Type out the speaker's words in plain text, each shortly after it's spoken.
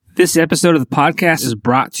This episode of the podcast is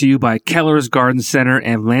brought to you by Keller's Garden Center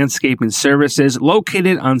and Landscaping Services,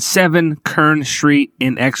 located on 7 Kern Street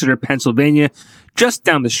in Exeter, Pennsylvania, just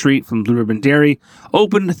down the street from Blue Ribbon Dairy.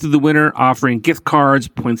 Open through the winter, offering gift cards,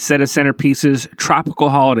 poinsettia centerpieces,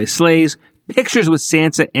 tropical holiday sleighs, pictures with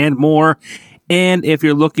Santa, and more. And if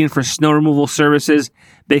you're looking for snow removal services,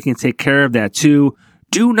 they can take care of that too.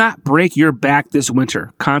 Do not break your back this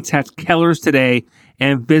winter. Contact Keller's today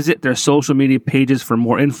and visit their social media pages for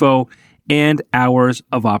more info and hours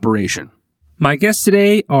of operation. My guests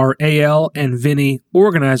today are Eyal and Vinnie,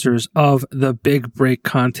 organizers of the Big Break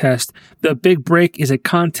contest. The Big Break is a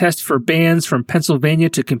contest for bands from Pennsylvania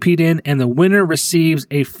to compete in, and the winner receives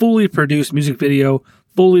a fully produced music video,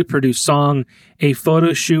 fully produced song, a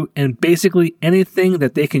photo shoot, and basically anything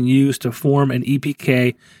that they can use to form an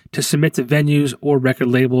EPK to submit to venues or record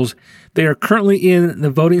labels. They are currently in the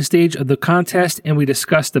voting stage of the contest, and we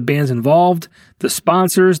discuss the bands involved, the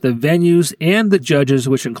sponsors, the venues, and the judges,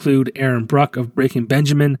 which include Aaron Bruck of Breaking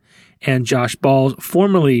Benjamin and Josh Balls,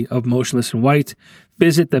 formerly of Motionless in White.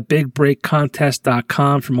 Visit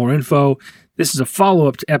thebigbreakcontest.com for more info. This is a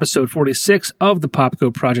follow-up to episode 46 of the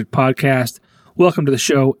Popko Project podcast. Welcome to the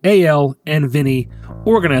show, Eyal and Vinnie,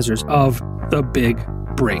 organizers of the Big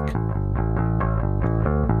Break.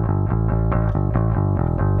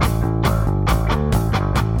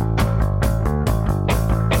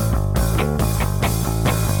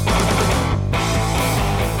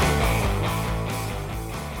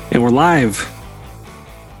 And we're live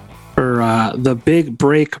for the Big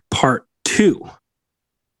Break Part 2.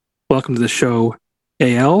 Welcome to the show,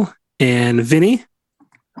 Eyal and Vinnie.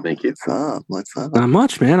 Thank you. What's up? Not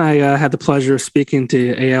much, man. I had the pleasure of speaking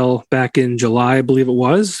to Eyal back in July, I believe it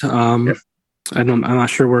was. I'm not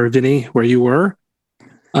sure where you were,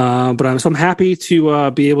 but I'm happy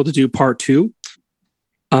to be able to do Part 2.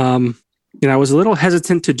 I was a little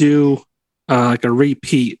hesitant to do like a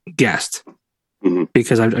repeat guest. Mm-hmm.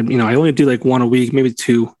 Because I only do like one a week, maybe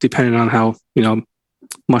 2, depending on how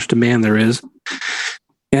much demand there is.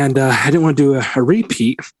 And I didn't want to do a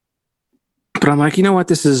repeat, but I'm like, you know what,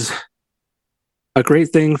 this is a great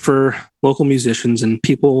thing for local musicians and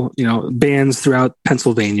people, bands throughout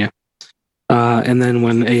Pennsylvania. And then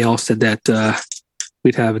when Eyal said that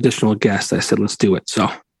we'd have additional guests, I said, let's do it. So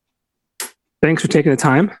thanks for taking the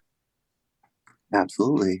time.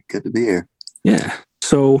 Absolutely, good to be here. Yeah.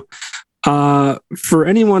 So. For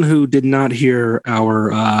anyone who did not hear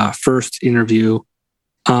our first interview,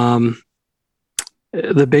 the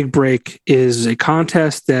Big Break is a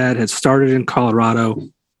contest that had started in Colorado,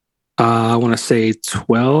 I want to say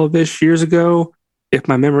 12-ish years ago, if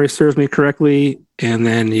my memory serves me correctly, and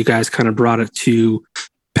then you guys kind of brought it to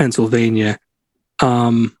Pennsylvania.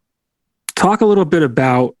 Talk a little bit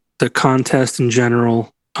about the contest in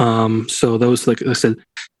general. So those, like I said,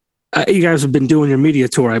 you guys have been doing your media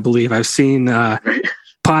tour, I believe. I've seen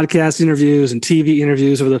podcast interviews and TV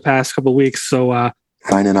interviews over the past couple of weeks. So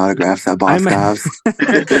signing autographs at Boss Guys.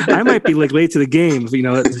 I might be like late to the game,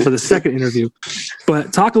 for the second interview.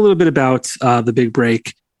 But talk a little bit about the Big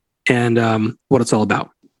Break and what it's all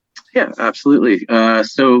about. Yeah, absolutely.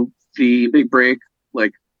 So the Big Break,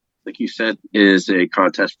 like you said, is a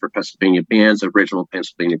contest for Pennsylvania bands, original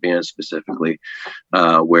Pennsylvania bands specifically,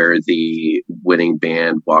 where the winning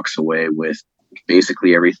band walks away with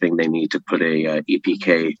basically everything they need to put a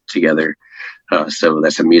EPK together. So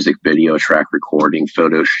that's a music video, track recording,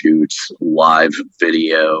 photo shoots, live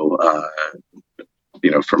video,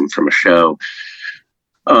 from a show.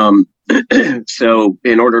 So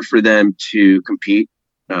in order for them to compete,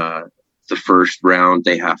 the first round,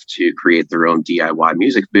 they have to create their own DIY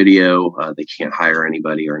music video. They can't hire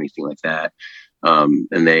anybody or anything like that. And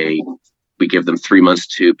we give them 3 months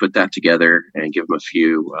to put that together and give them a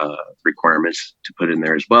few requirements to put in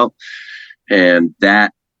there as well. And the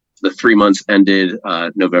 3 months ended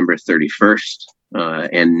November 31st.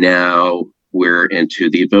 And now we're into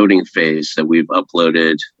the voting phase. So we've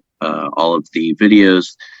uploaded all of the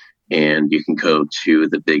videos, and you can go to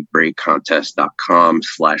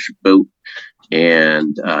thebigbreakcontest.com/vote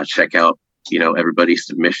and check out, everybody's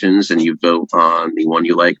submissions, and you vote on the one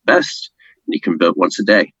you like best. And you can vote once a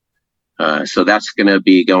day. So that's going to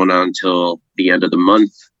be going on until the end of the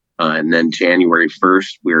month. And then January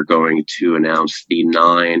 1st, we're going to announce the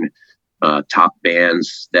 9 top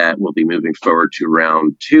bands that will be moving forward to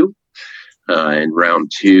round 2. In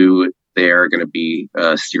round 2, they are going to be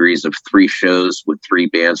a series of 3 shows with 3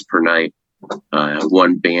 bands per night.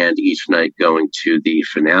 1 band each night going to the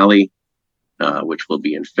finale. which will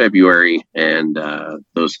be in February. And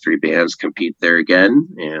those 3 bands compete there again.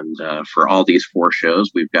 And for all these 4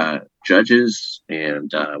 shows, we've got judges.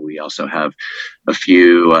 And we also have a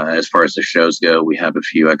few, as far as the shows go, we have a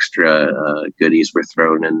few extra goodies we're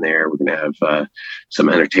throwing in there. We're going to have some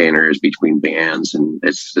entertainers between bands. And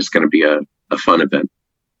it's going to be a fun event.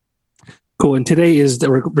 Cool. And today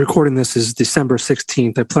we're recording this is December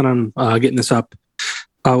 16th. I plan on getting this up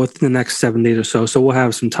within the next 7 days or so. So we'll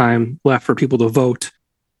have some time left for people to vote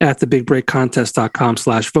at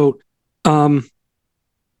thebigbreakcontest.com/vote.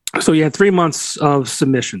 So you had 3 months of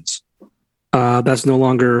submissions. That's no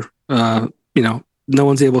longer, no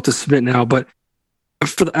one's able to submit now. But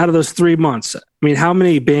out of those 3 months, I mean, how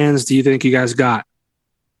many bands do you think you guys got?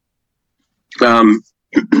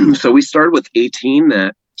 So we started with 18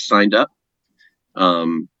 that signed up.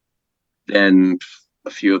 Then a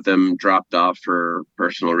few of them dropped off for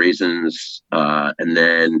personal reasons. And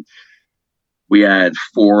then we had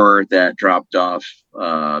 4 that dropped off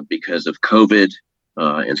because of COVID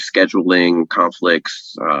and scheduling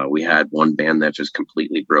conflicts. We had 1 band that just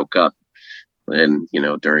completely broke up and,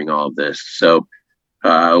 during all of this. So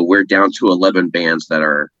we're down to 11 bands that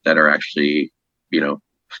are actually,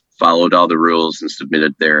 followed all the rules and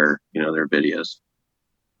submitted their videos.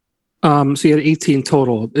 So you had 18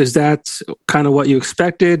 total. Is that kind of what you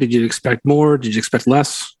expected? Did you expect more? Did you expect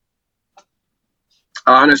less?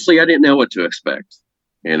 Honestly, I didn't know what to expect.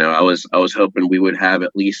 I was hoping we would have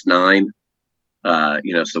at least 9,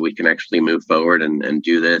 so we can actually move forward and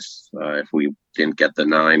do this. If we didn't get the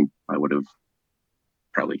 9, I would have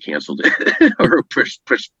probably canceled it or pushed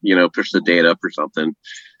the date up or something.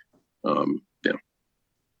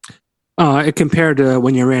 Compared to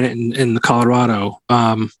when you ran it in Colorado,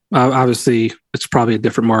 obviously it's probably a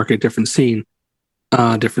different market, different scene,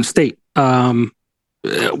 different state.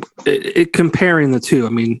 Comparing the two, I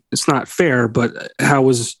mean, it's not fair, but how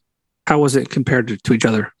was it compared to each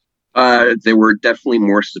other? There were definitely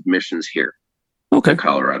more submissions here in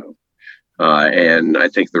Colorado. And I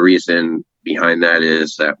think the reason behind that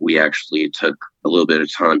is that we actually took a little bit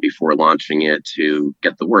of time before launching it to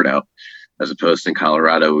get the word out. As opposed to in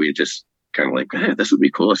Colorado, we just kind of like, hey, this would be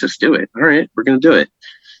cool. Let's just do it. All right, we're going to do it.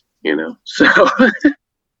 So.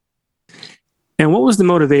 And what was the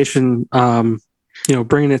motivation,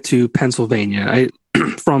 bringing it to Pennsylvania?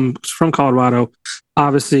 From Colorado,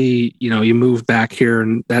 obviously, you moved back here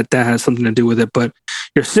and that has something to do with it, but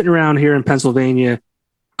you're sitting around here in Pennsylvania.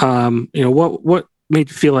 What made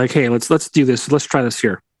you feel like, hey, let's do this. Let's try this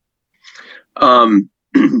here.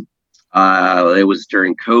 It was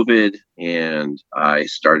during COVID, and I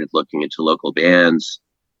started looking into local bands,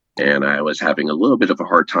 and I was having a little bit of a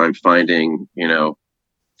hard time finding,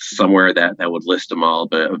 somewhere that would list them all.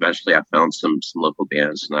 But eventually I found some local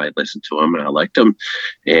bands, and I listened to them and I liked them.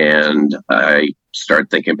 And I started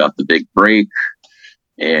thinking about the big break,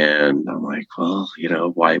 and I'm like, well,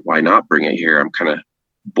 why not bring it here? I'm kind of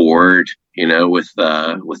bored, with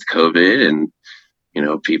COVID, and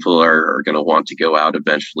people are going to want to go out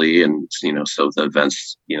eventually. And, so the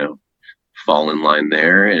events, fall in line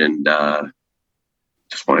there, and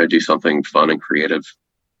just want to do something fun and creative.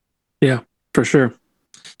 Yeah, for sure.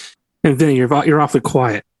 And Vinnie, you're awfully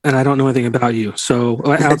quiet, and I don't know anything about you. So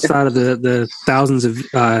outside of the thousands of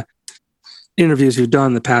interviews you've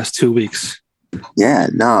done the past 2 weeks. Yeah,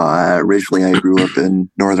 no, originally I grew up in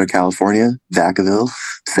Northern California, Vacaville,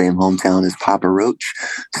 same hometown as Papa Roach.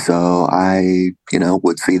 So I,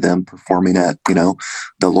 would see them performing at,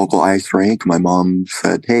 the local ice rink. My mom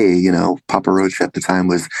said, hey, Papa Roach at the time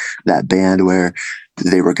was that band where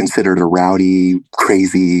they were considered a rowdy,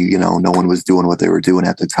 crazy, no one was doing what they were doing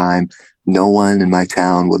at the time. No one in my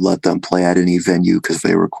town would let them play at any venue because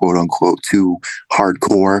they were quote unquote too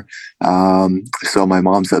hardcore. So my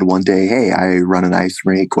mom said one day, hey, I run an ice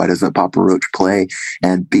rink. Why doesn't Papa Roach play?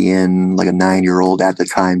 And being like a 9-year-old at the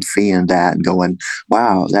time, seeing that and going,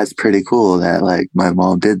 wow, that's pretty cool that like my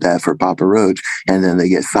mom did that for Papa Roach. And then they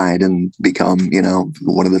get signed and become,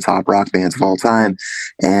 one of the top rock bands of all time.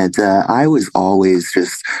 And I was always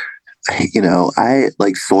just, I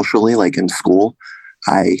like socially, like in school,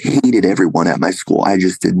 I hated everyone at my school. I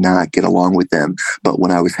just did not get along with them. But when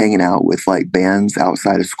I was hanging out with like bands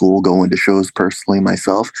outside of school, going to shows personally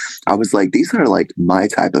myself, I was like, these are like my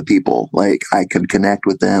type of people. Like I could connect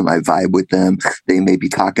with them. I vibe with them. They may be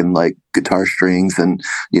talking like guitar strings and,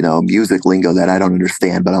 music lingo that I don't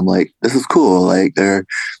understand, but I'm like, this is cool. Like they're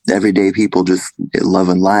everyday people just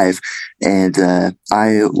loving life. And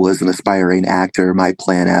I was an aspiring actor. My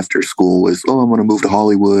plan after school was, I'm going to move to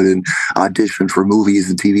Hollywood and audition for movies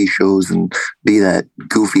and TV shows and be that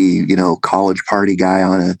goofy, college party guy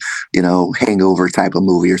on a, hangover type of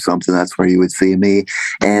movie or something. That's where you would see me.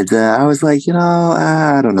 And I was like,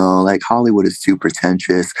 I don't know, like Hollywood is too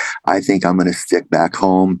pretentious. I think I'm going to stick back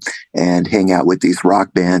home and hang out with these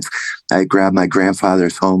rock bands. I grabbed my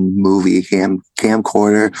grandfather's home movie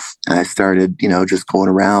camcorder. I started, just going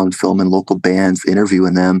around filming local bands,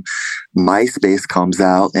 interviewing them. MySpace comes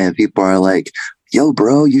out and people are like, yo,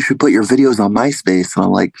 bro, you should put your videos on MySpace. And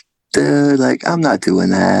I'm like, dude, like, I'm not doing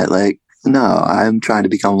that. Like, no, I'm trying to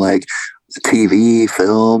become like TV,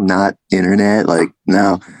 film, not internet. Like,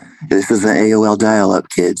 no, this isn't AOL dial-up,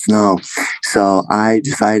 kids. No. So I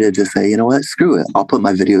decided to say, you know what, screw it. I'll put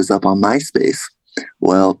my videos up on MySpace.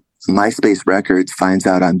 Well, MySpace Records finds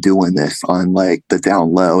out I'm doing this on like the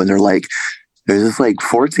down low. And they're like, there's this like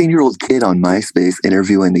 14-year-old kid on MySpace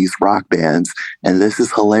interviewing these rock bands. And this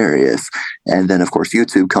is hilarious. And then of course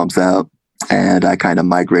YouTube comes out and I kind of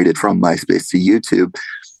migrated from MySpace to YouTube.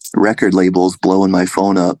 Record labels blowing my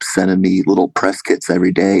phone up, sending me little press kits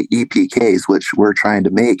every day, EPKs, which we're trying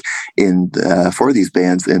to make for these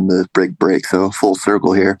bands in the Big Break. So full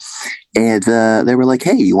circle here. And they were like,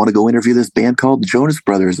 hey, you want to go interview this band called the Jonas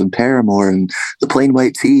Brothers and Paramore and the Plain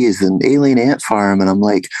White T's and Alien Ant Farm? And I'm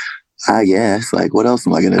like, I guess, like, what else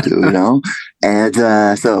am I going to do,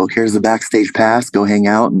 And so here's the backstage pass, go hang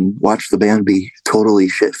out and watch the band be totally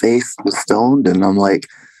shit-faced and stoned. And I'm like,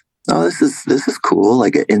 oh, this is cool,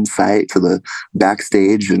 like an insight to the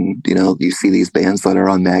backstage. And, you see these bands that are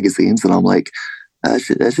on magazines and I'm like, that's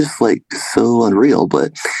just like so unreal.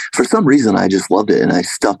 But for some reason, I just loved it and I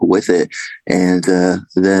stuck with it. And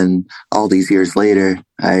then all these years later,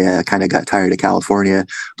 I kind of got tired of California,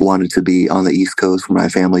 wanted to be on the East Coast where my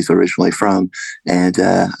family's originally from. And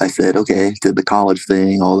I said, okay, did the college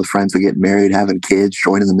thing. All the friends are getting married, having kids,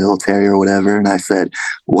 joining the military or whatever. And I said,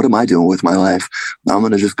 what am I doing with my life? I'm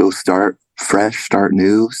going to just go start fresh, start a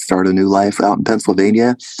new life out in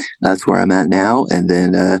Pennsylvania. That's where I'm at now. And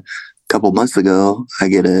then couple months ago, I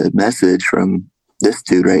get a message from this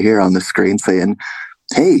dude right here on the screen saying,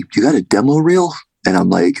 hey, you got a demo reel? And I'm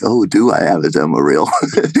like, oh, do I have a demo reel?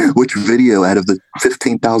 Which video out of the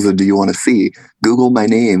 15,000 do you want to see? Google my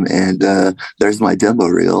name and there's my demo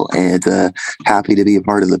reel. And happy to be a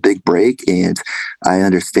part of the Big Break. And I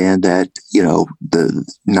understand that,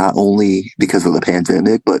 not only because of the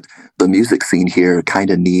pandemic, but the music scene here kind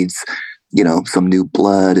of needs some new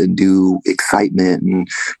blood and new excitement and,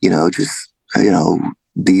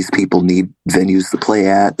 these people need venues to play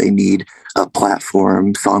at. They need a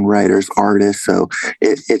platform, songwriters, artists. So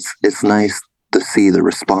it's nice to see the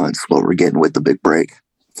response what we're getting with the Big Break.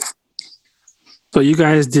 So you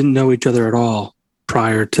guys didn't know each other at all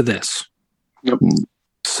prior to this? Yep.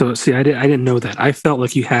 So see, I didn't know that. I felt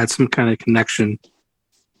like you had some kind of connection.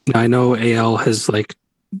 I know Eyal has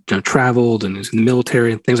traveled and is in the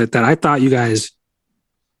military and things like that. I thought you guys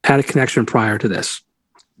had a connection prior to this.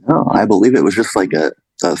 No, I believe it was just like a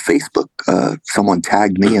Facebook. Someone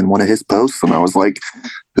tagged me in one of his posts, and I was like,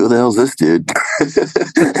 "Who the hell's this dude?"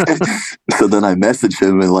 So then I messaged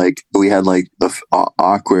him, and we had a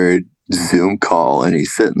awkward Zoom call, and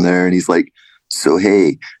he's sitting there, and he's like, so,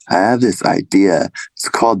 hey, I have this idea. It's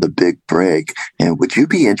called the Big Break. And would you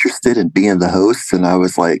be interested in being the host? And I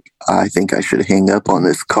was like, I think I should hang up on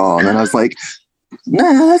this call. And then I was like,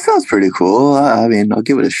 nah, that sounds pretty cool. I mean, I'll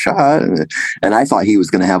give it a shot. And I thought he was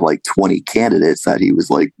going to have 20 candidates that he was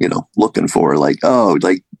looking for.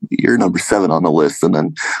 You're number 7 on the list. And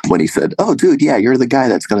then when he said, oh, dude, yeah, you're the guy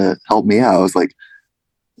that's going to help me out. I was like,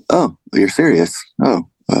 oh, you're serious? Oh,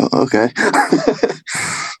 okay.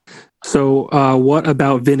 So what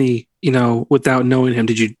about Vinnie, without knowing him?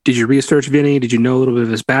 Did you research Vinnie? Did you know a little bit of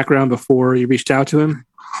his background before you reached out to him?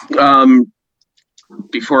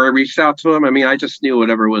 Before I reached out to him, I mean, I just knew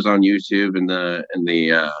whatever was on YouTube and the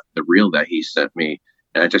reel that he sent me.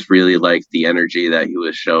 And I just really liked the energy that he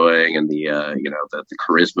was showing and the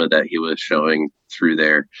charisma that he was showing through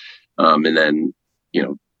there. And then,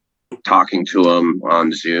 talking to him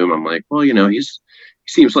on Zoom, I'm like, well, he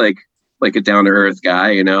seems like a down to earth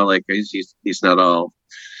guy, he's not all,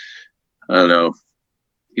 I don't know,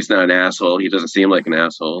 he's not an asshole. He doesn't seem like an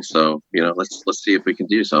asshole. So, let's see if we can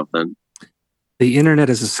do something. The internet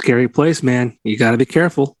is a scary place, man. You got to be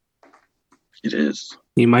careful. It is.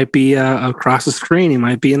 You might be across the screen. You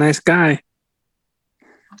might be a nice guy.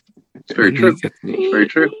 It's very true. Very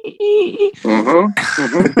true.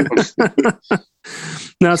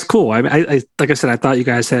 No, it's cool. I like I said, I thought you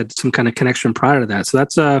guys had some kind of connection prior to that. So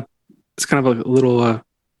that's it's kind of a little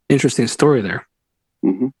interesting story there.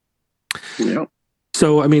 Mm-hmm. Yeah.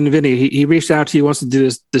 So, I mean, Vinny, he reached out to you, wants to do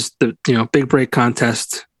the big break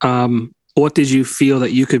contest. What did you feel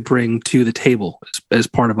that you could bring to the table as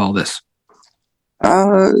part of all this?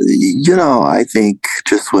 I think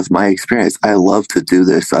just with my experience, I love to do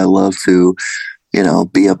this. I love to,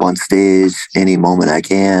 be up on stage any moment I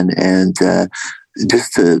can, and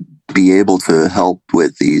just to be able to help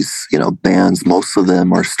with these, bands. Most of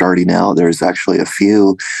them are starting out. There's actually a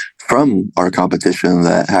few from our competition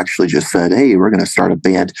that actually just said, "Hey, we're going to start a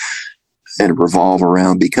band and revolve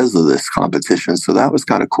around because of this competition." So that was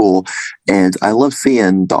kind of cool. And I love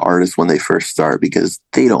seeing the artists when they first start, because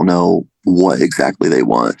they don't know what exactly they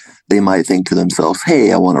want. They might think to themselves,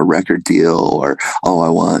 "Hey, I want a record deal," or, "Oh, I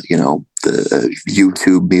want, the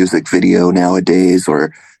YouTube music video nowadays,"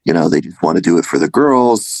 or, they just want to do it for the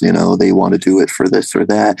girls, they want to do it for this or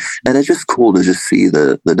that. And it's just cool to just see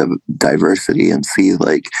the diversity and see,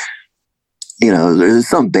 like, there's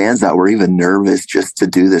some bands that were even nervous just to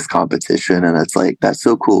do this competition. And it's like, that's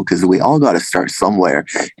so cool, because we all got to start somewhere.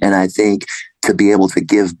 And I think to be able to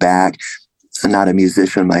give back, not a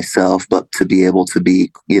musician myself, but to be able to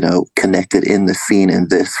be, connected in the scene in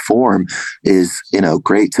this form is,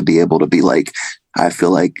 great to be able to be like, I feel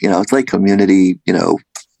like, it's like community,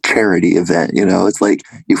 charity event. It's like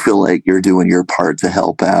you feel like you're doing your part to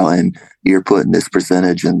help out, and you're putting this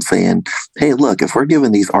percentage and saying, "Hey, look, if we're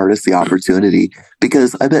giving these artists the opportunity,"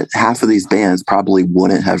 because I bet half of these bands probably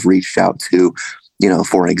wouldn't have reached out to,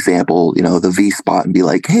 for example, the V Spot and be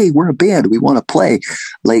like, "Hey, we're a band, we want to play."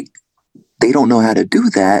 Like, they don't know how to do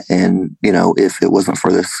that. And, if it wasn't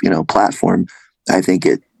for this, platform, I think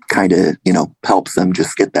it kind of, helps them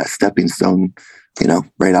just get that stepping stone,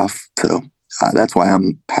 right off. So that's why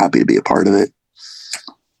I'm happy to be a part of it.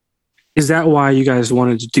 Is that why you guys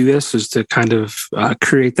wanted to do this? Is to kind of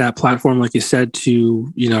create that platform, like you said,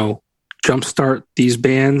 to, jumpstart these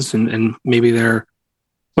bands and maybe whether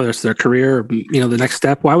it's their career or, the next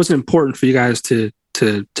step? Why was it important for you guys to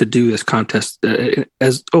do this contest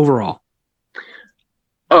as overall?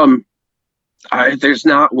 There's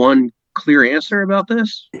not one clear answer about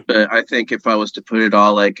this, but I think if I was to put it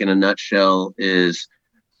all like in a nutshell, is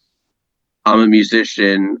I'm a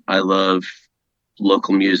musician. I love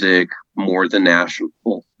local music more than national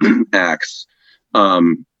acts.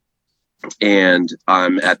 And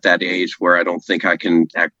I'm at that age where I don't think I can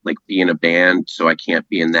be in a band, so I can't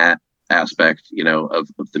be in that aspect,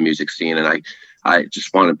 of the music scene. And I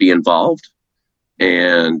just want to be involved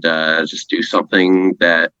and just do something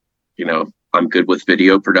that, I'm good with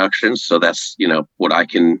video production. So that's, what I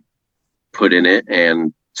can put in it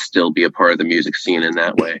and still be a part of the music scene in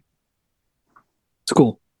that way. It's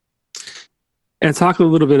cool. And talk a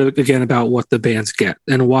little bit again about what the bands get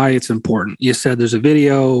and why it's important. You said there's a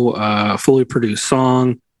video, fully produced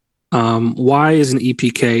song. Why is an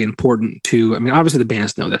EPK important to, obviously the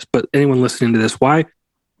bands know this, but anyone listening to this, why?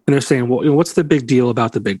 And they're saying, well, what's the big deal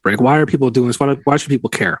about the big break? Why are people doing this? Why should people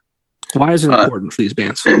care? Why is it important for these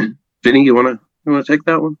bands? Vinny, you want to take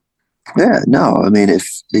that one? Yeah, no, if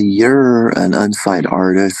you're an unsigned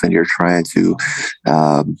artist and you're trying to,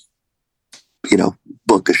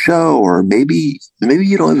 book a show, or maybe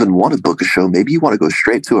you don't even want to book a show. Maybe you want to go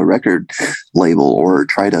straight to a record label or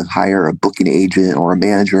try to hire a booking agent or a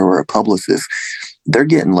manager or a publicist. They're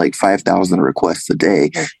getting like 5,000 requests a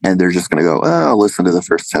day, and they're just going to go, "Oh, I'll listen to the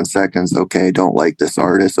first 10 seconds. Okay, don't like this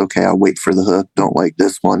artist. Okay, I'll wait for the hook. Don't like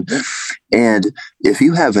this one." And if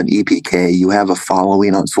you have an EPK, you have a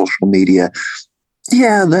following on social media,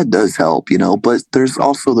 yeah, that does help, but there's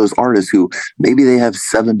also those artists who maybe they have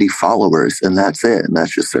 70 followers and that's it. And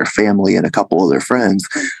that's just their family and a couple of their friends,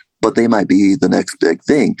 but they might be the next big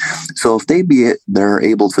thing. So if they're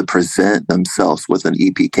able to present themselves with an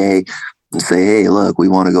EPK and say, "Hey, look, we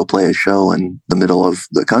want to go play a show in the middle of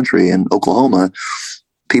the country in Oklahoma,"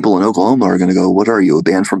 people in Oklahoma are going to go, "What are you, a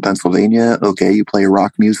band from Pennsylvania? Okay, you play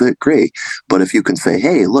rock music? Great." But if you can say,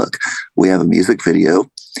 "Hey, look, we have a music video,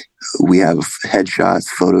 we have headshots,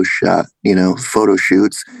 photo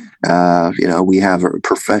shoots, we have a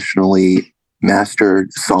professionally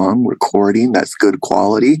mastered song recording that's good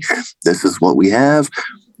quality. This is what we have.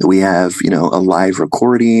 We have, a live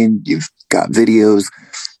recording. You've got videos."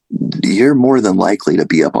 You're more than likely to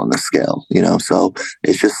be up on the scale, so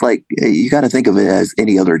it's just like, you got to think of it as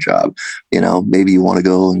any other job. Maybe you want to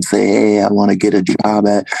go and say, "Hey, I want to get a job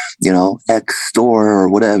at, X store or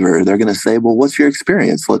whatever." They're going to say, "Well, what's your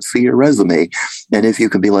experience? Let's see your resume." And if you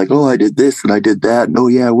can be like, "Oh, I did this and I did that. And, oh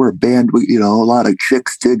yeah, we're a band. We, a lot of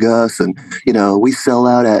chicks dig us. And, we sell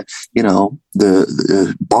out at,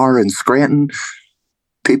 the bar in Scranton."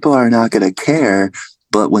 People are not going to care.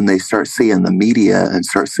 But when they start seeing the media and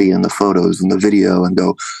start seeing the photos and the video and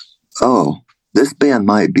go, oh, this band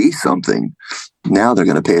might be something. Now they're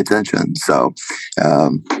going to pay attention. So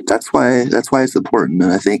that's why it's important.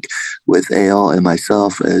 And I think with Eyal and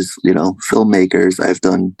myself as, filmmakers, I've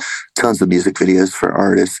done tons of music videos for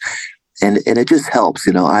artists, and it just helps.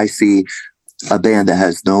 I see a band that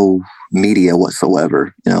has no media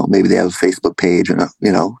whatsoever. Maybe they have a Facebook page and a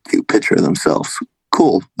cute picture of themselves.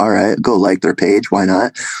 Cool. All right, go like their page. Why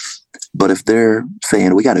not? But if they're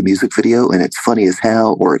saying we got a music video and it's funny as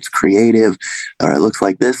hell, or it's creative, or it looks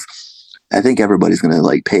like this, I think everybody's going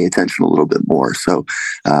to pay attention a little bit more. So,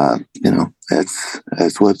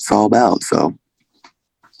 that's what it's all about. So,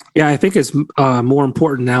 yeah, I think it's more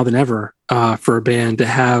important now than ever for a band to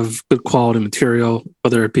have good quality material,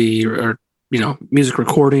 whether it be or music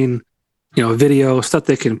recording, video, stuff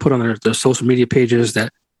they can put on their social media pages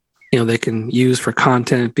that they can use for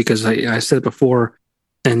content. Because I said it before,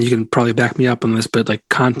 and you can probably back me up on this, but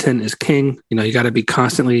content is king. You got to be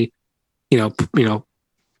constantly,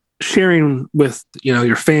 sharing with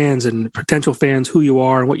your fans and potential fans who you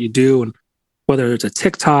are and what you do, and whether it's a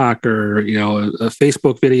TikTok or a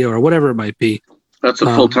Facebook video or whatever it might be. That's a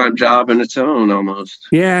full-time job in its own, almost.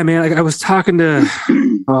 Yeah, man. I was talking to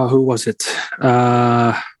who was it?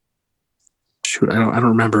 Shoot, I don't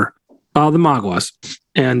remember. The Magwas,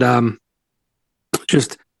 and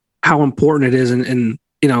just how important it is, and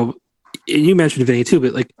you mentioned Vinny too,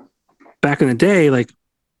 but back in the day,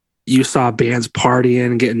 you saw bands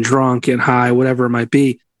partying, getting drunk, getting high, whatever it might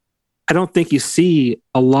be. I don't think you see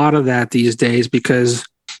a lot of that these days because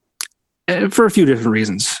for a few different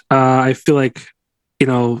reasons. I feel like,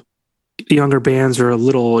 younger bands are a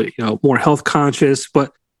little, more health conscious,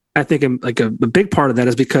 but I think a big part of that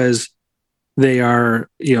is because they are,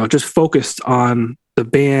 just focused on the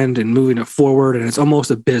band and moving it forward. And it's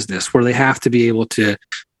almost a business where they have to be able to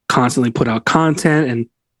constantly put out content, and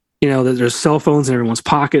there's cell phones in everyone's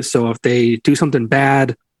pockets. So if they do something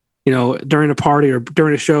bad, during a party or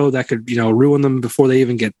during a show, that could, ruin them before they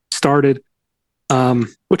even get started.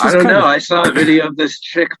 Which is I saw a video of this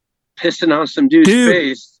chick pissing on some dude's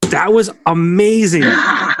face. That was amazing.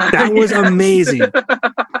 That was amazing.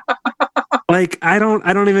 I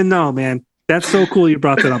don't even know, man. That's so cool you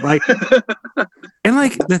brought that up. And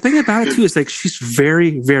the thing about it too is she's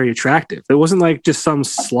very, very attractive. It wasn't just some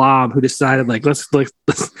slob who decided let's right.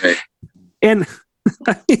 And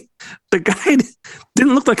the guy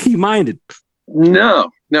didn't look like he minded.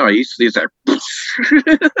 No, I used to use that.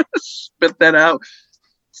 Spit that out.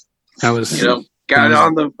 That was got it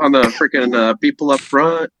on the freaking people up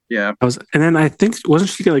front. Yeah. And then I think wasn't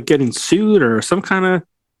she getting sued or something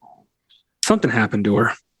happened to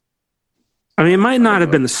her. I mean, it might not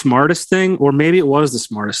have been the smartest thing, or maybe it was the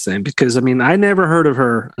smartest thing, because I never heard of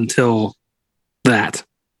her until that.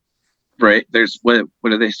 Right. There's what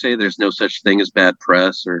do they say? There's no such thing as bad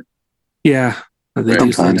press, or yeah, they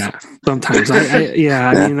do say that sometimes.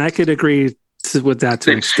 I mean, I could agree with that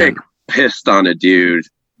to an extent. Pissed on a dude,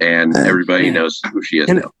 and everybody knows who she is.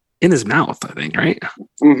 In his mouth, I think, right?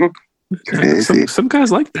 Mm-hmm. Some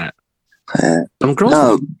guys like that. Some girls.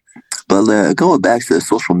 No. But going back to the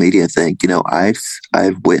social media thing,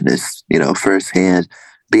 I've witnessed, firsthand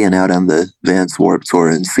being out on the Vans Warped Tour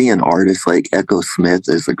and seeing artists like Echo Smith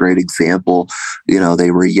is a great example.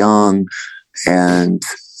 They were young, and,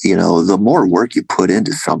 the more work you put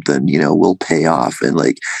into something, will pay off. And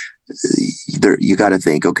you got to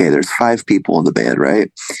think, okay, there's 5 people in the band,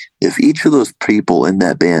 right? If each of those people in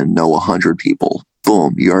that band know 100 people,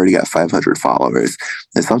 boom, you already got 500 followers.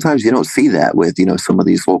 And sometimes you don't see that with, some of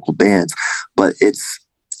these local bands, but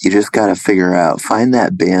you just got to find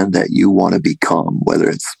that band that you want to become, whether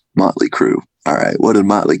it's Motley Crue. All right. What did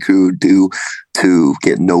Motley Crue do to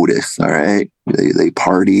get noticed? All right. They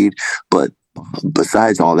partied, but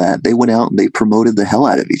besides all that, they went out and they promoted the hell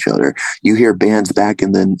out of each other. You hear bands back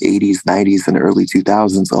in the 80s, 90s, and early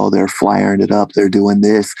 2000s, oh, they're flyering it up, they're doing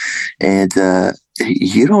this. And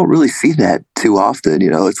you don't really see that too often.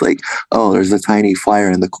 It's oh, there's a tiny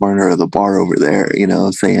flyer in the corner of the bar over there,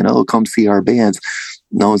 saying, oh, come see our bands.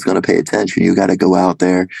 No one's going to pay attention. You got to go out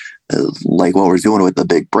there. What we're doing with the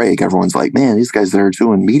Big Break. Everyone's like, man, these guys are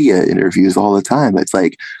doing media interviews all the time. It's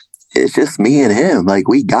it's just me and him.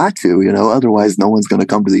 We got to, otherwise no one's going to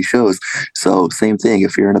come to these shows. So same thing.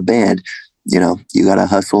 If you're in a band, you got to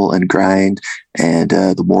hustle and grind, and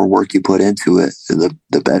the more work you put into it,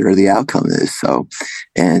 the better the outcome is. So,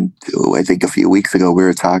 and I think a few weeks ago we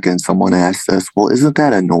were talking, someone asked us, well, isn't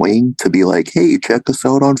that annoying to be like, hey, check us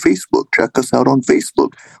out on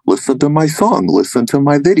Facebook, listen to my song, listen to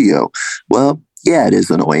my video. Well, yeah, it is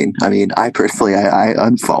annoying. I mean, I personally, I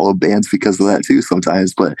unfollow bands because of that too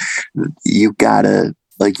sometimes, but you gotta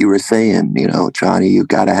like you were saying, Johnny, you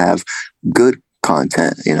got to have good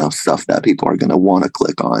content, stuff that people are going to want to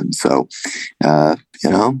click on. So,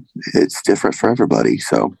 it's different for everybody.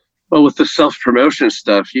 So, well, with the self-promotion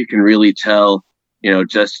stuff, you can really tell,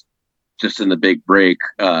 just in the big break,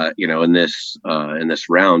 in this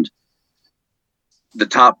round, the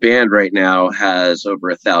top band right now has over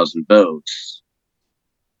 1,000 votes.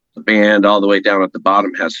 The band all the way down at the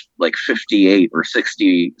bottom has like 58 or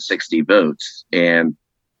 60 votes. And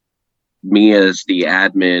me as the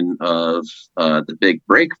admin of the Big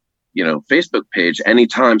Break, Facebook page,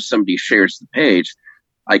 anytime somebody shares the page,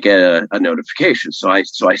 I get a notification. So I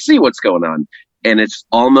see what's going on. And it's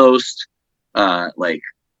almost like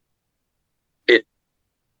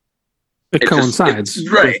it coincides.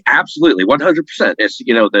 Right. Absolutely. 100%. It's,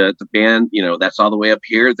 the band, that's all the way up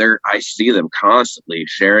here there. I see them constantly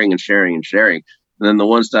sharing and sharing and sharing. And then the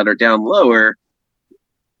ones that are down lower,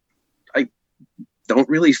 I don't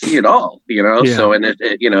really see it all, Yeah. So, and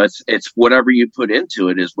it's whatever you put into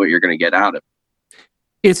it is what you're going to get out of it.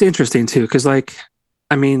 It's interesting too. Cause I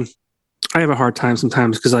have a hard time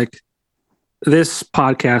sometimes because this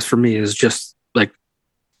podcast for me is just like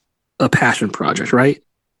a passion project, right?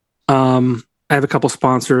 I have a couple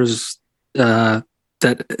sponsors that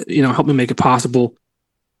help me make it possible.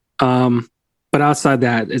 But outside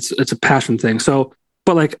that, it's a passion thing. So,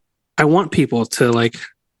 but I want people to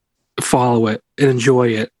follow it and enjoy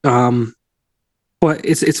it. But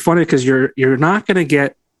it's funny because you're not going to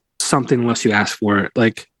get something unless you ask for it.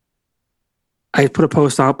 I put a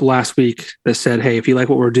post up last week that said, "Hey, if you like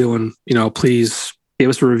what we're doing, please give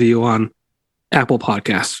us a review on Apple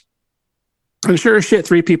Podcasts." And sure as shit,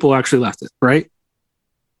 3 people actually left it, right?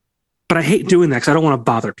 But I hate doing that because I don't want to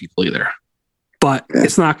bother people either. But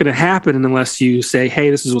it's not going to happen unless you say,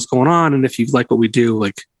 "Hey, this is what's going on, and if you like what we do,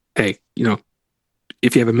 hey,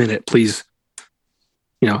 if you have a minute, please,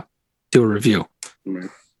 do a review."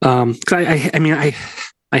 Because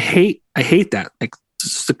I hate that,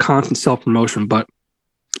 just the constant self promotion, but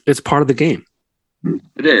it's part of the game.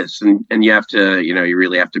 It is, and you have to, you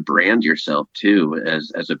really have to brand yourself too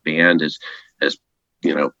as a band, as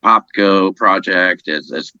Popko Project,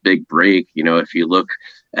 as Big Break. If you look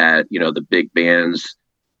at the big bands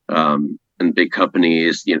and big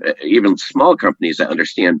companies, even small companies that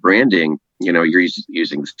understand branding, you're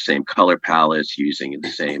using the same color palettes, using the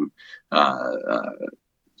same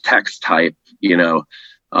text type.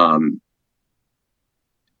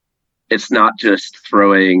 It's not just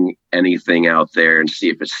throwing anything out there and see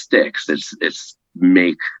if it sticks. It's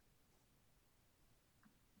make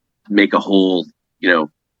a whole, a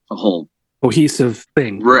whole cohesive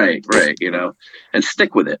thing. Right. And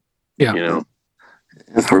stick with it. Yeah.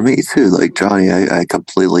 And for me too, Johnny, I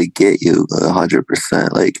completely get you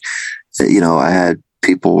 100%. I had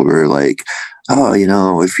people who were like, "Oh,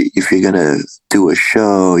 if you're gonna do a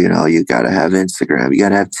show, you gotta have Instagram, you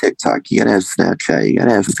gotta have TikTok, you gotta have Snapchat, you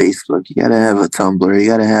gotta have Facebook, you gotta have a Tumblr, you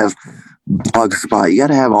gotta have Blogspot, you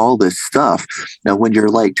gotta have all this stuff." Now, when you're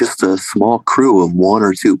just a small crew of 1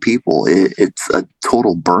 or 2 people, it's a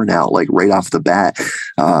total burnout, right off the bat.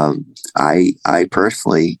 I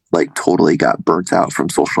personally totally got burnt out from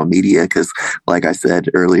social media because, like I said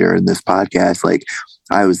earlier in this podcast,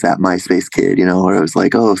 I was that MySpace kid, where I was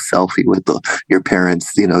selfie with your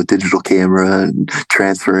parents, digital camera and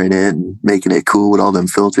transferring it and making it cool with all them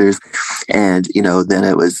filters. And, then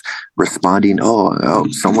it was responding. Oh,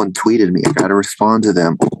 someone tweeted me. I got to respond to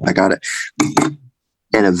them. I got it.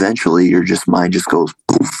 And eventually your mind just goes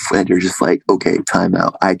poof, and you're just okay, time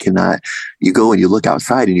out. I cannot. You go and you look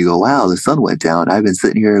outside and you go, wow, the sun went down. I've been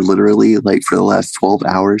sitting here literally for the last 12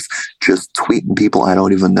 hours just tweeting people I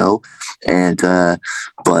don't even know. And,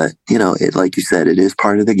 but it, like you said, it is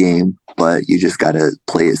part of the game, but you just got to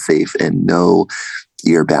play it safe and know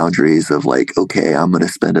your boundaries of okay, I'm going to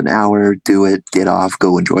spend an hour, do it, get off,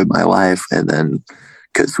 go enjoy my life. And then,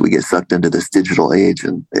 because we get sucked into this digital age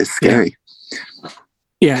and it's scary.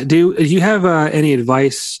 Yeah. Do you have any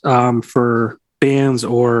advice for bands,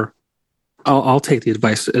 or I'll take the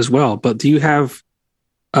advice as well, but do you have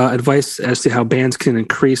advice as to how bands can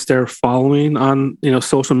increase their following on,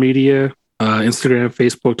 social media, Instagram,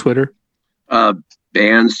 Facebook, Twitter?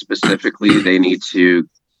 Bands specifically, they need to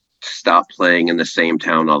stop playing in the same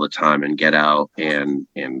town all the time and get out and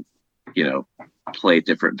play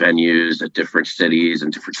different venues at different cities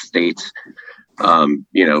and different states.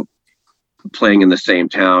 Playing in the same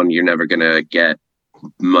town, you're never going to get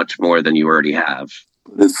much more than you already have.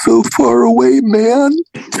 It's so far away, man.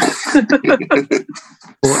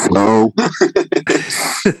 No.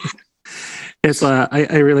 It's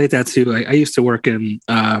I relate that to. I used to work in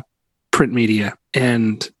print media,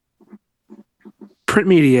 and print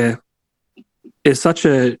media is such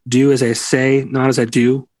a do as I say, not as I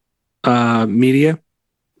do media,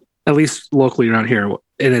 at least locally around here.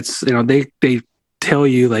 And it's, they tell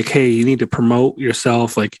you like, hey, you need to promote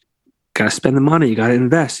yourself. Like, got to spend the money. You got to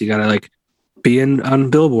invest. You got to like be on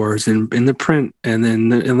billboards and in the print and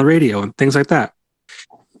then in the radio and things like that.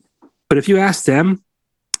 But if you ask them,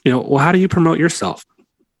 well, how do you promote yourself?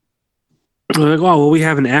 They're like, oh, well, we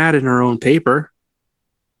have an ad in our own paper.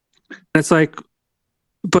 And it's like,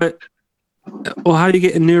 but, well, how do you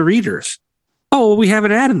get new readers? Oh, well, we have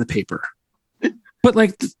an ad in the paper. But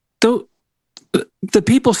like, the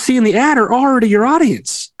people seeing the ad are already your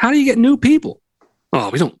audience. How do you get new people?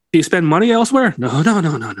 Oh, we don't. Do you spend money elsewhere? No.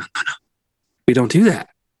 We don't do that.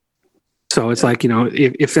 So it's like,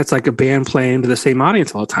 if that's like a band playing to the same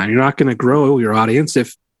audience all the time, you're not going to grow your audience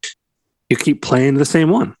if you keep playing to the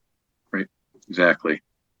same one. Right. Exactly.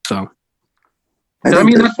 So. I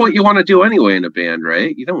mean, that's what you want to do anyway in a band,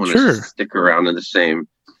 right? You don't want to stick around in the same,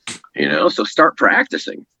 so start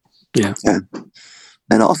practicing. Yeah.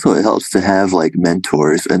 And also it helps to have like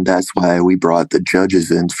mentors. And that's why we brought the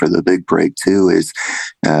judges in for the big break too, is,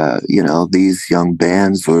 these young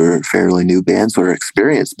bands or fairly new bands or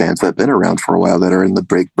experienced bands that have been around for a while that are in the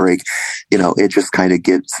break, it just kind of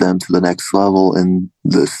gets them to the next level in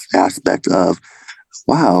this aspect of,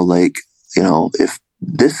 wow, like, if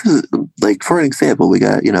this is like, for an example, we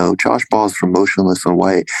got, Josh Balls from Motionless in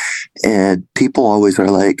White, and people always are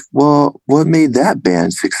like, well, what made that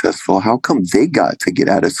band successful? How come they got to get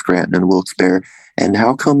out of Scranton and Wilkes-Barre? And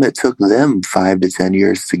how come it took them 5 to 10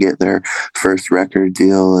 years to get their first record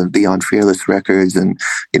deal and be on Fearless Records and,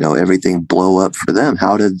 everything blow up for them?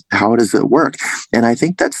 How does it work? And I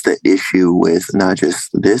think that's the issue with not just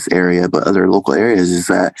this area, but other local areas, is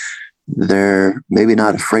that they're maybe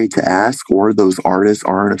not afraid to ask, or those artists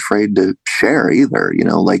aren't afraid to share either.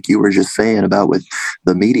 Like you were just saying about with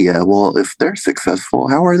the media. Well, if they're successful,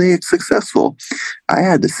 how are they successful? I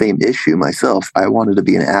had the same issue myself. I wanted to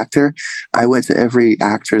be an actor. I went to every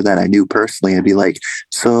actor that I knew personally and be like,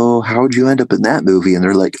 so how'd you end up in that movie? And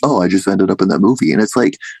they're like, oh, I just ended up in that movie. And it's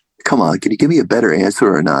like, come on, can you give me a better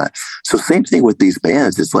answer or not? So same thing with these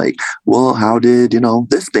bands. It's like, well, how did,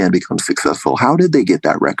 this band become successful? How did they get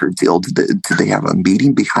that record deal? Did they have a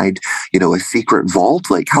meeting behind, a secret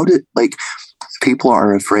vault? Like, people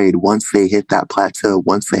are afraid once they hit that plateau,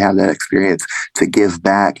 once they have that experience, to give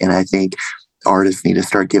back. And I think artists need to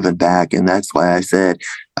start giving back. And that's why I said,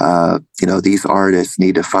 these artists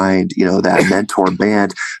need to find, that mentor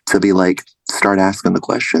band to be like, start asking the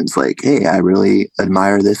questions like, hey, I really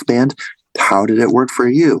admire this band. How did it work for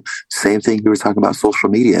you? Same thing, we were talking about social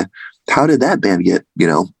media. How did that band get,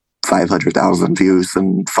 500,000 views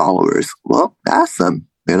and followers? Well, ask them,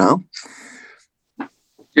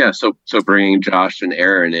 Yeah. So bringing Josh and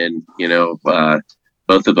Aaron in,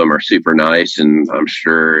 both of them are super nice. And I'm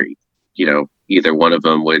sure, either one of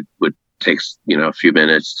them would take, a few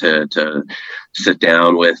minutes to sit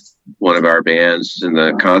down with one of our bands in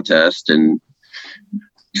the contest and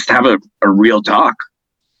just have a real talk.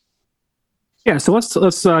 Yeah. So let's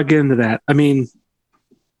get into that. I mean,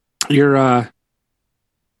 you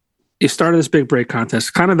started this big break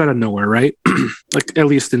contest kind of out of nowhere, right? Like at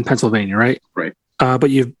least in Pennsylvania, right? Right.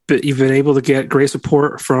 But you've been able to get great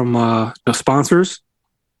support from sponsors.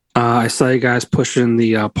 I saw you guys pushing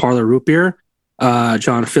the Parlor Root Beer.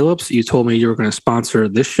 John Phillips, you told me you were going to sponsor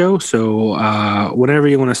this show. So whenever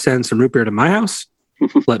you want to send some root beer to my house,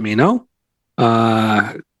 let me know.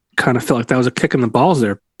 Kind of felt like that was a kick in the balls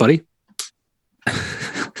there, buddy.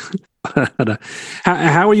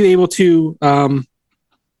 How were you able to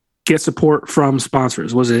get support from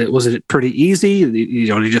sponsors? Was it pretty easy?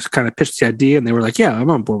 You just kind of pitched the idea and they were like, yeah, I'm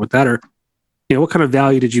on board with that. Or, what kind of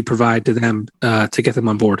value did you provide to them to get them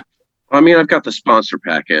on board? I mean, I've got the sponsor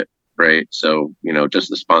packet. Right. So, just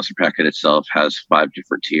the sponsor packet itself has 5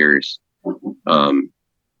 different tiers. But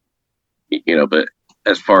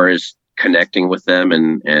as far as connecting with them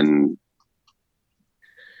and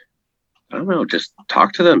I don't know, just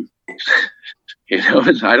talk to them.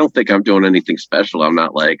 I don't think I'm doing anything special. I'm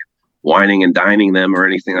not like whining and dining them or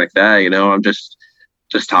anything like that. I'm just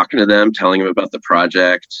talking to them, telling them about the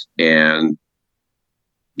project. And,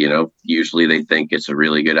 usually they think it's a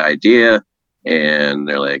really good idea. And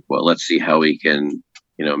they're like, well, let's see how we can,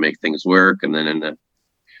 make things work. And then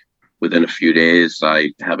within a few days,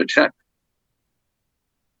 I have a check.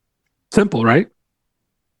 Simple, right?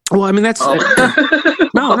 Well, I mean, that's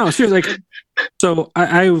no, seriously. Like, so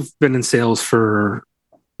I've been in sales for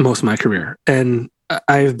most of my career, and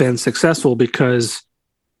I've been successful because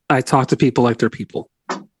I talk to people like they're people,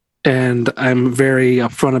 and I'm very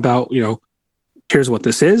upfront about, here's what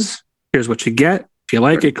this is, here's what you get. If you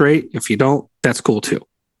like it, great. If you don't, that's cool too.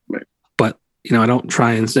 Right. But, I don't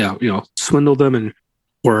try and, swindle them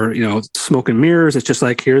or smoke and mirrors. It's just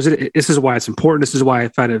like, this is why it's important. This is why I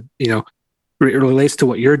find it, it relates to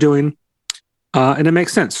what you're doing. And it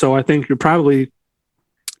makes sense. So I think you probably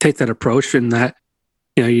take that approach in that,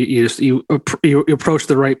 you approach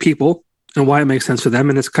the right people and why it makes sense for them.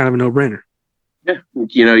 And it's kind of a no-brainer. Yeah.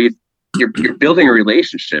 You're building a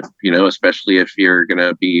relationship, especially if you're going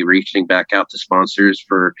to be reaching back out to sponsors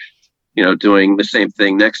for, doing the same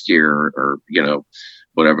thing next year or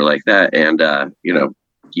whatever like that. And,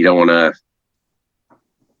 you don't want to,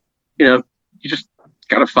 you just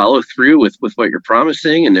got to follow through with what you're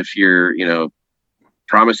promising. And if you're,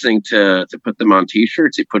 promising to put them on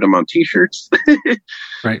t-shirts, you put them on t-shirts.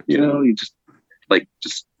 Right. You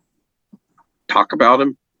just talk about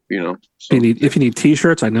them, So, if you need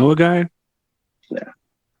t-shirts, I know a guy. Yeah.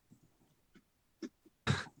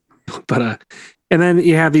 But, and then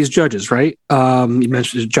you have these judges, right? You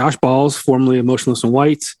mentioned Josh Balls, formerly of Motionless in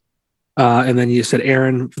White. And then you said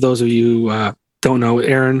Aaron, for those of you who don't know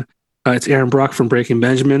Aaron, it's Aaron Bruck from Breaking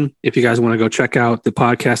Benjamin. If you guys want to go check out the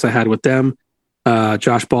podcast I had with them,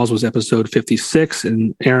 Josh Balls was episode 56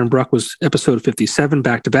 and Aaron Bruck was episode 57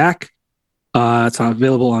 back to back. It's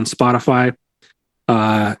available on Spotify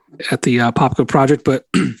at the Popko Project. But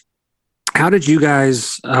how did you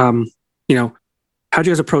guys, how'd you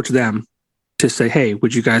guys approach them to say, hey,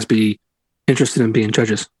 would you guys be interested in being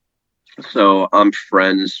judges? So I'm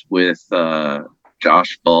friends with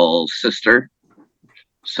Josh Ball's sister.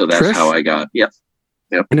 So that's Trish? how I got. Yep.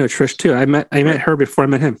 I know Trish too. I met her before I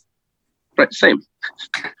met him. Right. Same.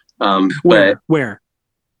 Where?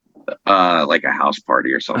 Like a house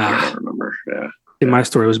party or something. I don't remember. Yeah. In my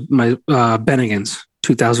story, it was my Bennigan's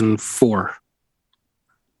 2004.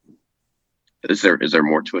 Is there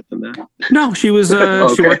more to it than that? No, she was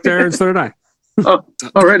Okay. she worked there and so did I. Oh,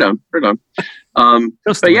 right on.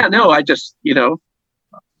 But yeah, no, I just,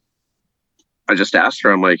 I just asked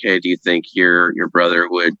her, I'm like, hey, do you think your brother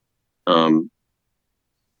would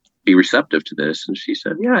be receptive to this? And she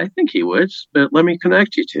said, yeah, I think he would, but let me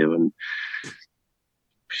connect you to. And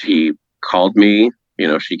she called me,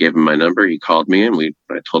 she gave him my number. He called me and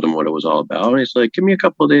I told him what it was all about. And he's like, give me a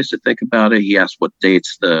couple of days to think about it. He asked what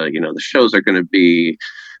dates the shows are going to be.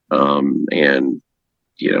 And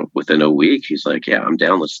within a week, he's like, yeah, I'm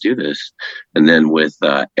down. Let's do this. And then with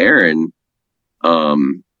Aaron,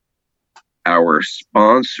 our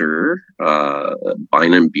sponsor,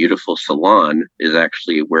 Bynum Beautiful Salon, is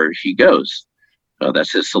actually where he goes.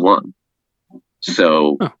 That's his salon.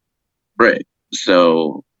 So, right.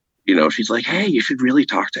 So, she's like, hey, you should really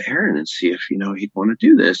talk to Aaron and see if, he'd want to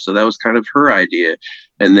do this. So that was kind of her idea.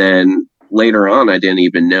 And then later on, I didn't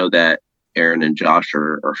even know that Aaron and Josh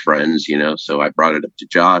are friends, so I brought it up to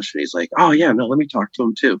Josh and he's like, oh yeah, no, let me talk to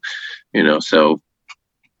him too. So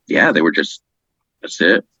yeah, they were just, that's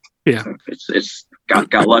it. Yeah. It's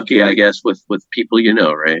got lucky, I guess, with people,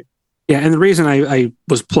 right? Yeah. And the reason I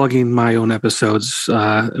was plugging my own episodes,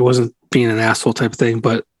 it wasn't being an asshole type of thing,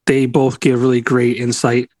 but they both give really great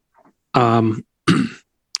insight.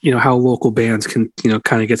 How local bands can,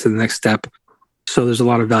 kind of get to the next step. So there's a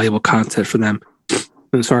lot of valuable content for them.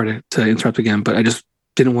 I'm sorry to interrupt again, but I just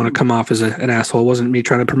didn't want to come off as an asshole. It wasn't me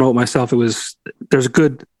trying to promote myself. It was, there's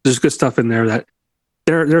good stuff in there that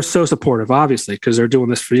they're so supportive, obviously, because they're doing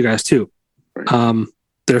this for you guys too.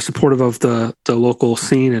 They're supportive of the local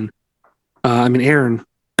scene. And Aaron,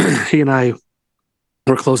 he and I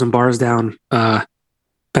were closing bars down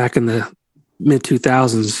back in the mid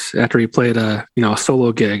 2000s after he played a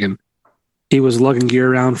solo gig, and he was lugging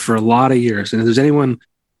gear around for a lot of years. And if there's anyone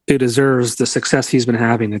who deserves the success he's been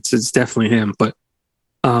having, it's definitely him. But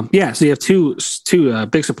so you have two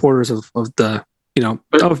big supporters of the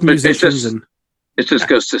of musicians, and it just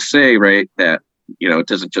goes to say, right, that it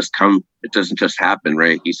doesn't just happen,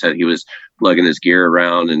 right? He said he was lugging his gear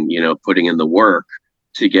around and putting in the work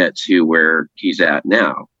to get to where he's at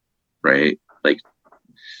now, right? Like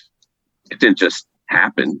it didn't just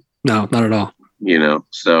happen. No, not at all.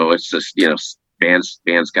 So it's just bands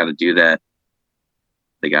got to do that.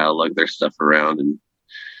 They got to lug their stuff around, and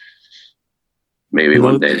maybe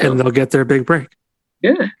one day they'll get their big break.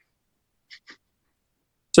 Yeah.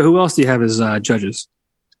 So who else do you have as judges?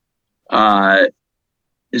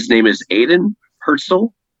 His name is Aiden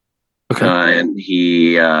Herzl. Okay. And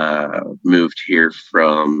he moved here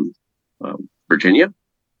from Virginia.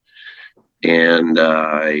 And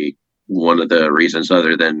one of the reasons,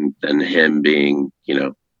 other than him being,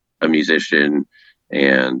 a musician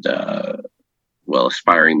and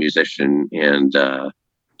aspiring musician and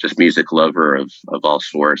just music lover of all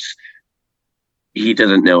sorts, he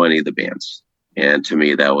doesn't know any of the bands. And to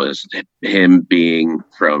me, that was him being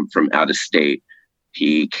from out of state.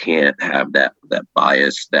 He can't have that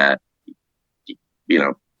bias that,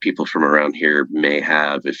 people from around here may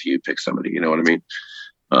have if you pick somebody. You know what I mean?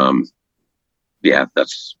 Yeah,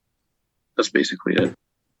 that's basically it.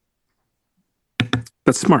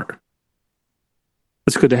 That's smart.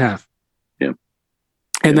 That's good to have. Yeah.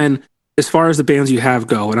 And then as far as the bands you have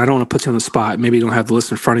go, and I don't want to put you on the spot, maybe you don't have the list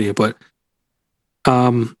in front of you, but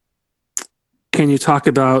can you talk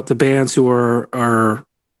about the bands who are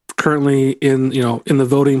currently in the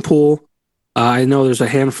voting pool? I know there's a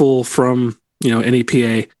handful from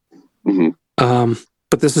NEPA,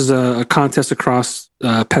 but this is a contest across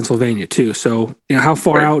Pennsylvania too. So how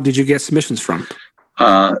far out did you get submissions from?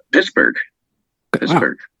 Pittsburgh.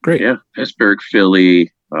 Wow, great. Yeah, Pittsburgh,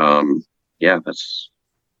 Philly. Then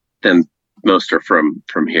most are from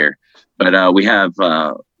here. But we have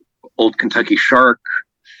Old Kentucky Shark,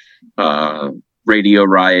 Radio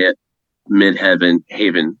Riot, Midhaven,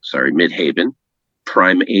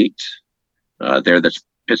 Prime 8. That's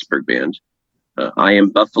Pittsburgh band. I Am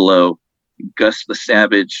Buffalo, Gus the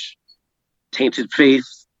Savage, Tainted Faith,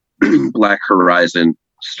 Black Horizon,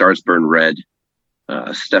 Stars Burn Red,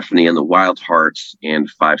 Stephanie and the Wild Hearts, and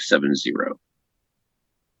 570.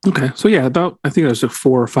 Okay, so yeah, I think there's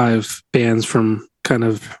 4 or 5 bands from kind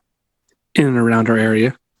of in and around our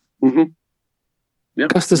area. Yep.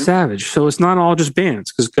 Gus the Savage. So it's not all just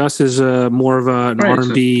bands, because Gus is more of an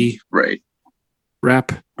R&B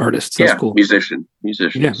rap artist. So that's cool. Musician.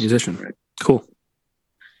 Yeah, musician. Right. Cool.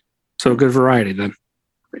 So a good variety then.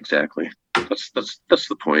 Exactly. That's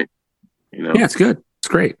the point. Yeah, it's good. It's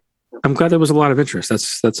great. I'm glad there was a lot of interest.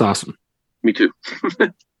 That's awesome. Me too.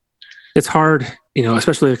 It's hard,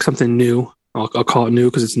 especially like something new. I'll call it new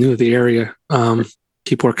because it's new to the area.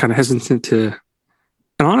 People are kind of hesitant to.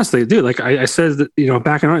 And honestly, dude, like I said, that,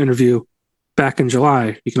 back in our interview back in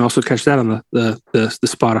July, you can also catch that on the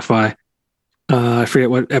Spotify. I forget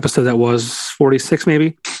what episode that was, 46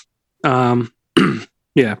 maybe.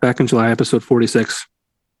 Yeah, back in July, episode 46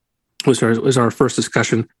 was our first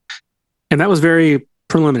discussion, and that was very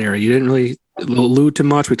preliminary. You didn't really allude to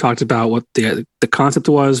much. We talked about what the concept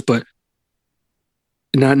was, but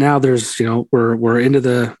now there's we're into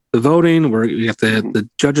the voting. We have the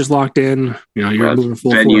judges locked in. You're moving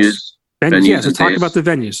full force. Venues. Yeah, so talk about the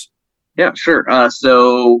venues. Yeah, sure.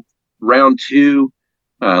 So round 2,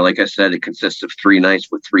 like I said, it consists of 3 nights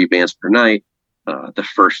with 3 bands per night. The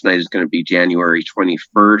first night is going to be January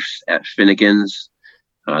 21st at Finnegan's.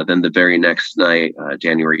 Then the very next night,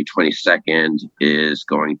 January 22nd, is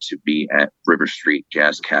going to be at River Street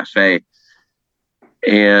Jazz Cafe.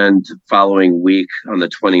 And following week on the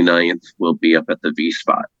 29th, we'll be up at the V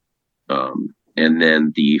Spot. And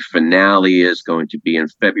then the finale is going to be in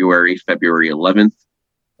February 11th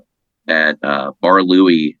at Bar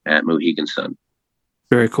Louie at Mohegan Sun.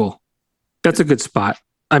 Very cool. That's a good spot.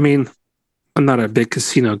 I mean, I'm not a big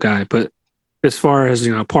casino guy, but as far as,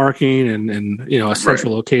 parking and a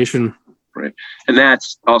central location. Right. And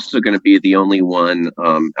that's also going to be the only one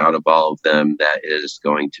out of all of them that is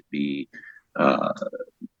going to be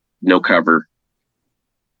no cover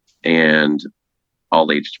and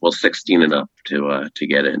all ages, 16 and up to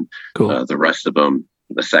get in. Cool. The rest of them,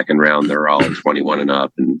 the second round, they're all 21 and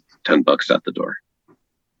up and $10 at the door.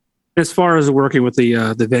 As far as working with the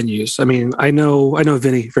venues, I mean, I know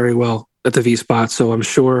Vinnie very well at the V Spot, so I'm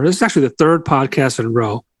sure this is actually the 3rd podcast in a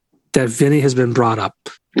row that Vinnie has been brought up.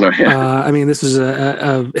 Oh, yeah. I mean, this is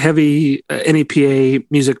a heavy NEPA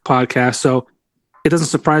music podcast, so it doesn't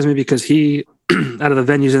surprise me because he, out of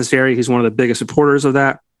the venues in this area, he's one of the biggest supporters of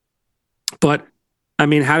that. But I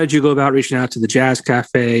mean, how did you go about reaching out to the Jazz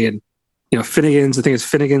Cafe and Finnegan's? I think it's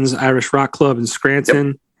Finnegan's Irish Rock Club in Scranton.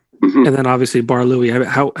 Yep. Mm-hmm. And then obviously Bar Louie.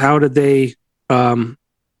 How did they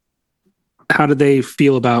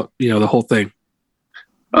feel about the whole thing?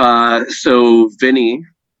 So Vinny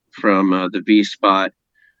from the V Spot,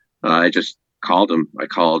 I just called him. I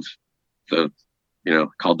called the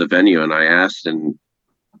venue and I asked, and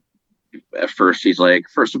at first he's like,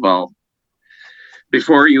 first of all,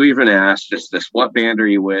 before you even ask, just this, what band are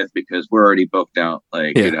you with? Because we're already booked out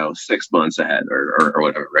 6 months ahead or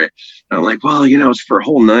whatever, right? And I'm like, well, it's for a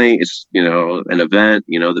whole night. It's, an event,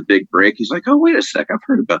 the Big Break. He's like, oh, wait a sec. I've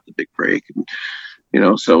heard about the Big Break.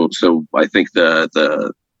 And, so I think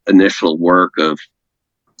the initial work of,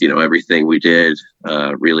 everything we did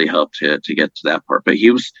really helped to get to that part. But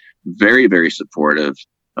he was very, very supportive.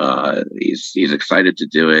 He's excited to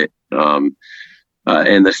do it. And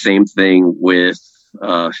the same thing with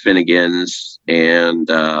Finnegan's and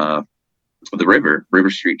the River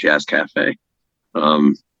Street Jazz Cafe.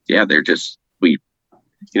 They're just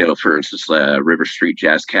for instance, River Street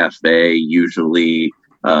Jazz Cafe usually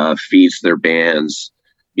feeds their bands,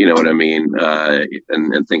 you know what I mean,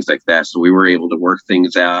 and things like that. So we were able to work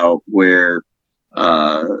things out where,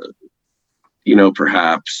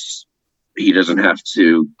 perhaps he doesn't have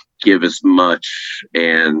to give as much,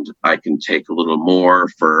 and I can take a little more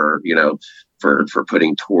for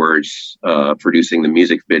putting towards producing the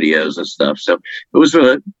music videos and stuff. So it was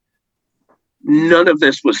none of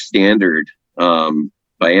this was standard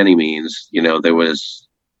by any means. There was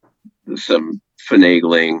some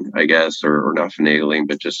finagling, I guess, or not finagling,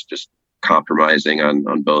 but just compromising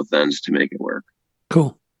on both ends to make it work.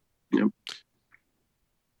 Cool. Yeah.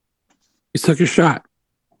 You took your shot.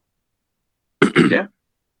 Yeah.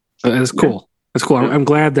 That's cool. Yeah. That's cool. I'm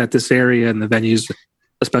glad that this area and the venues,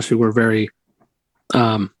 especially, were very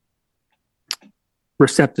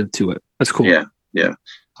receptive to it. That's cool. Yeah. Yeah.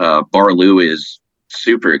 Barloo is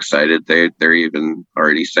super excited. They're even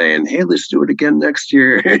already saying, "Hey, let's do it again next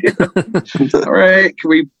year." All right, can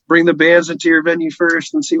we bring the bands into your venue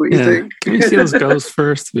first and see what you think? Can we see those goes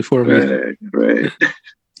first before we? Right.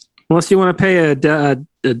 Unless you want to pay a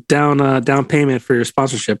down payment for your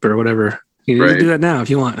sponsorship or whatever, you need to do that now if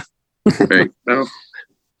you want. Right. Well,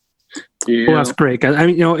 yeah. Well, that's great. I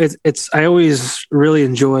mean, it's I always really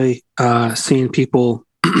enjoy seeing people,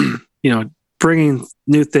 bringing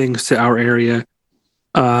new things to our area.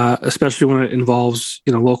 Especially when it involves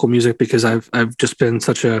local music, because I've just been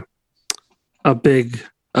such a big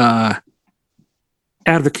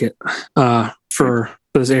advocate for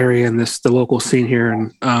this area and the local scene here,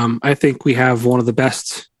 and I think we have one of the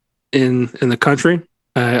best in the country.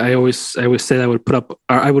 I always say that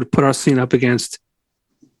I would put our scene up against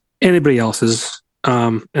anybody else's,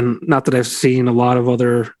 and not that I've seen a lot of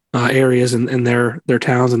other areas in their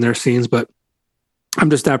towns and their scenes, but I'm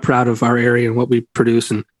just that proud of our area and what we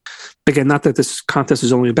produce. And again, not that this contest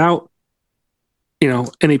is only about,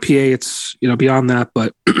 NEPA, it's, beyond that,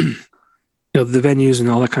 but, the venues and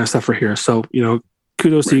all that kind of stuff are here. So,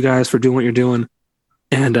 kudos to you guys for doing what you're doing.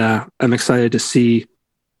 And I'm excited to see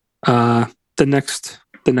the next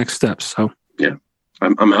steps. So, yeah,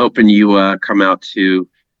 I'm hoping you come out to,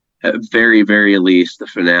 at very, very least, the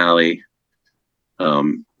finale.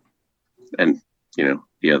 And,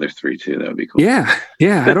 the other three too. That would be cool. Yeah.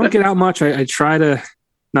 I don't get out much. I try to,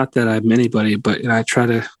 not that I'm anybody, but I try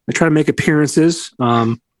to make appearances.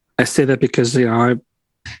 I say that because I have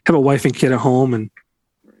a wife and kid at home,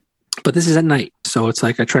 but this is at night, so it's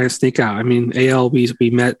like I try to sneak out. I mean, Eyal,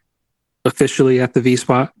 we met officially at the V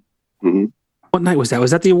Spot. Mm-hmm. What night was that?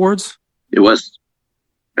 Was that the awards? It was.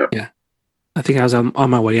 Yeah. I think I was on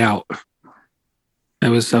my way out. I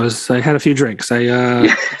had a few drinks. I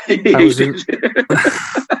was in,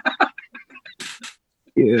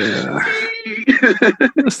 yeah,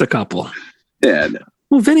 just a couple. Yeah, no.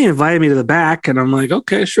 Well, Vinnie invited me to the back, and I'm like,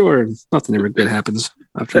 okay, sure. Nothing ever good happens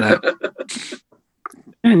after that.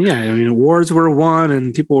 And yeah, I mean, awards were won,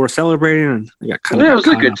 and people were celebrating, and I got kind of. Yeah, it was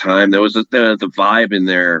a good time. There was the vibe in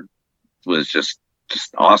there was just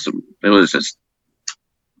awesome. It was just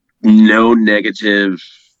no negative,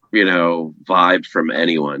 vibe from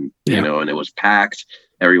anyone, and it was packed.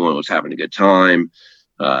 Everyone was having a good time.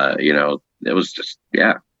 It was just,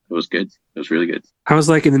 it was good. It was really good. I was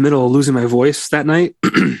like in the middle of losing my voice that night.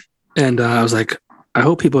 And I was like, I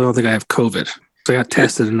hope people don't think I have COVID. So I got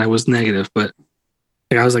tested and I was negative, but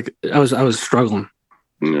I was struggling,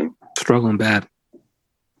 struggling bad.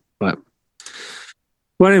 Well,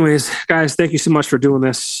 anyways, guys, thank you so much for doing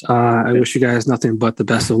this. I wish you guys nothing but the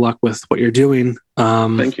best of luck with what you're doing.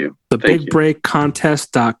 Thank you. The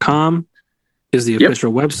bigbreakcontest.com is the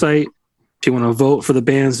official website. If you want to vote for the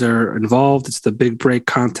bands that are involved, it's the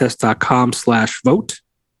bigbreakcontest.com/vote.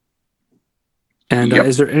 And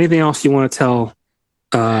is there anything else you want to tell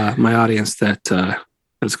my audience that's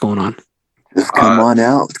going on? Just come on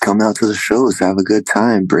out. Come out to the shows. Have a good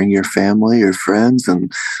time. Bring your family, your friends,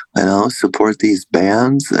 and support these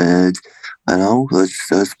bands. And let's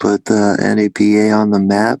just put the NAPA on the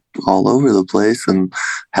map all over the place and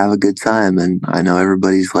have a good time. And I know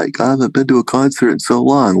everybody's like, I haven't been to a concert in so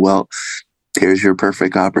long. Well, here's your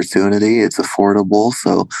perfect opportunity. It's affordable,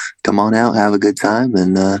 so come on out, have a good time,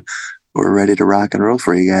 and we're ready to rock and roll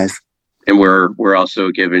for you guys. And we're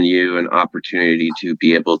also giving you an opportunity to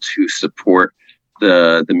be able to support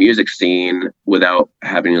the music scene without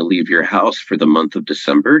having to leave your house for the month of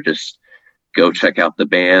December. Just go check out the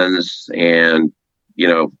bands and,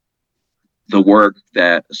 the work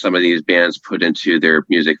that some of these bands put into their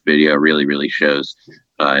music video really, really shows.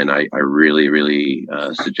 And I really, really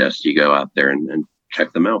suggest you go out there and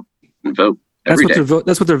check them out and vote. every day.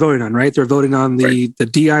 That's what they're voting on, right? They're voting on the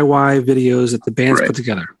DIY videos that the bands put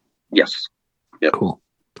together. Yes. Yep. Cool.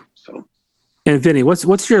 So, and Vinny,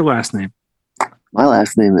 what's your last name? My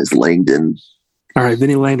last name is Langdon. All right,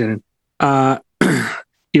 Vinny Langdon.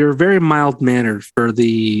 You're very mild mannered for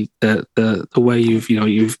the way you've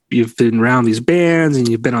been around these bands and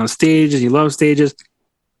you've been on stages and you love stages.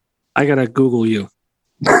 I gotta Google you,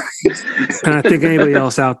 and I think anybody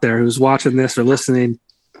else out there who's watching this or listening,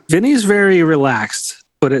 Vinny's very relaxed,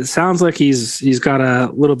 but it sounds like he's got a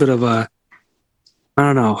little bit of an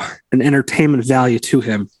entertainment value to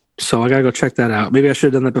him. So I gotta go check that out. Maybe I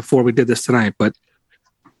should have done that before we did this tonight, but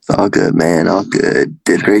it's all good, man. All good.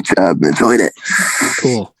 Did a great job. Enjoyed it.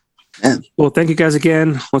 Cool. Yeah. Well, thank you guys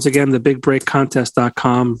again. Once again,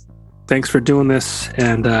 thebigbreakcontest.com. Thanks for doing this,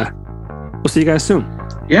 and we'll see you guys soon.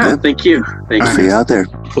 Yeah, thank you. Thanks. See you out there.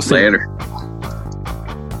 We'll see you later.